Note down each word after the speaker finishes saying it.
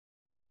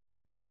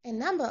A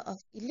number of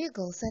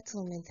illegal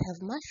settlements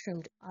have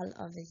mushroomed all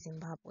over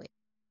Zimbabwe.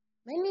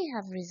 Many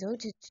have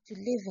resorted to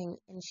living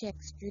in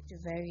shacks due to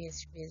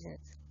various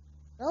reasons.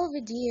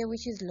 Belvedere,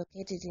 which is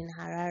located in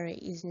Harare,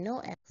 is no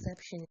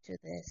exception to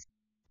this.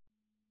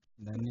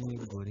 Ndani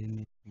gore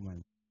next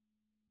month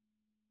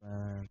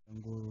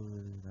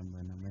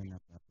pakangoramba namaina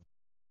papa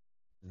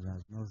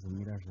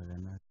zvinozomira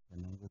zvakanaka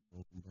kana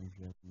ngobva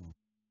kumbanjira kuno.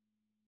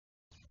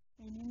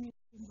 Inini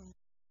Chimbunde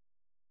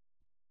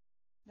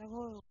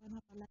ndakauya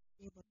panapa last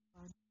year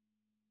pakupanda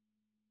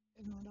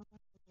zvinoda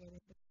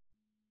kwasobereka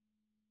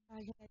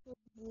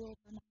achatokubuya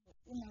panapa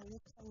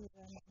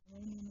unawokusawirana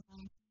neimweni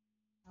vanhu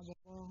abo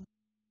kwavo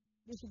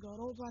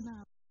ndichigarawo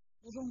panapa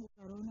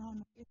ndotongogarawo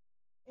navanhu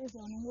ese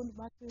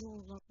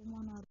vanongondibatsirawo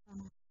vakomana vari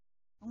panapa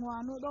vamwe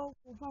vanoda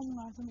kupa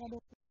mumwe asingada.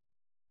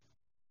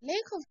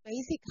 Lack of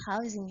basic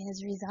housing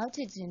has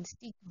resulted in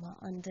stigma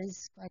on these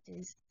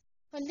squatters.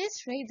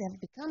 Police raids have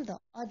become the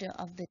order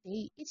of the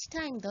day each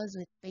time those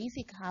with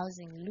basic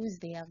housing lose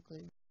their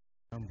goods.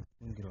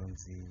 Tambofungira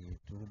kunzi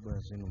tokuba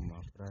zvinhu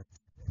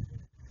mumafurats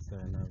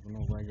saka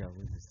kunokwacha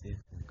kuzi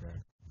safe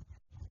kugara.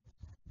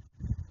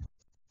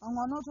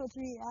 Vamwe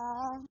vanototi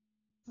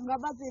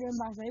ungabatsire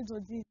mbavha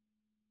idzodzi.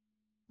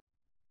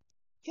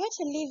 Due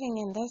to living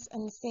in this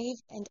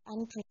unsafe and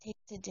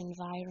unprotected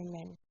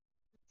environment,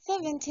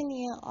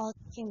 17-year-old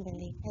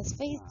Kimberly has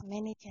faced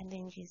many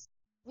challenges,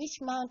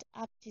 which mount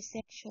up to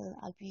sexual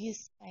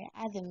abuse by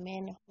other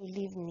men who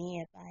live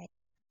nearby.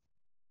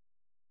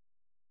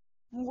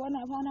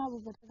 Mungona panapa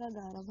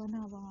patakagara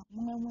panapa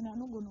mumwe munhu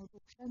anogona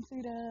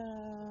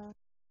kutokushandisira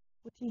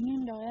kuti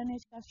inini ndauya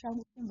nechikafu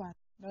changu chimbara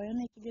ndauya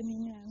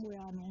nechikeminyo yangu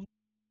yaano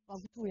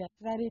pakuti uya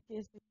tirare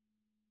tese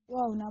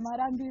iwa una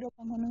marambiro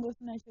pamwe unenge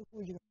usina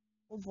chekudya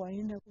wobva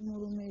waenda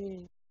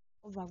kumurume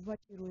wobva kupa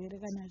chirwere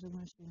kana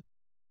zvimwe zvinhu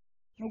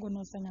unogona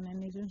kusangana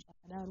nezvinhu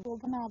zvakadaro. So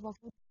panapa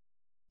futi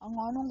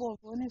vamwe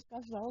vanongobvawo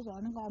nezvikafu zvavo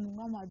zvavanenge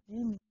vanonga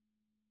mabhini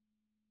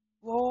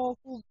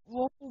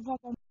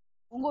vokupa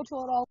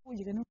wongotorawo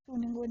kudya nekuti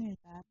unenge une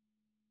nzara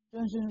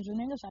zvinhu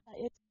zvinenge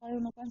zvakaexpire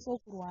unokwanisa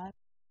kurwara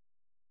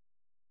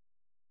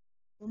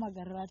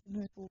ndomagariro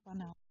atinoitawo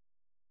panapa.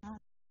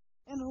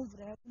 Eno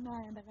mvura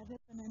yakunaya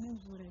ndakatesana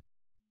nemvura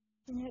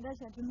chinyeda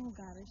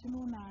chatinogara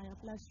chinonaya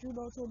plus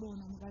chiuda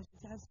kutodonha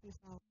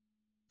mukazvichasisawo.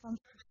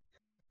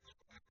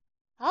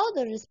 How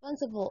the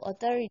responsible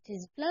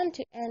authorities plan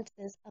to end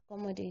this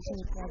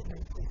accommodation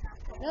problem,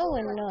 no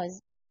one knows,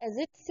 as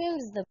it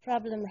seems the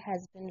problem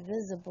has been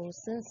visible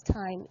since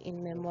time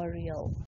immemorial.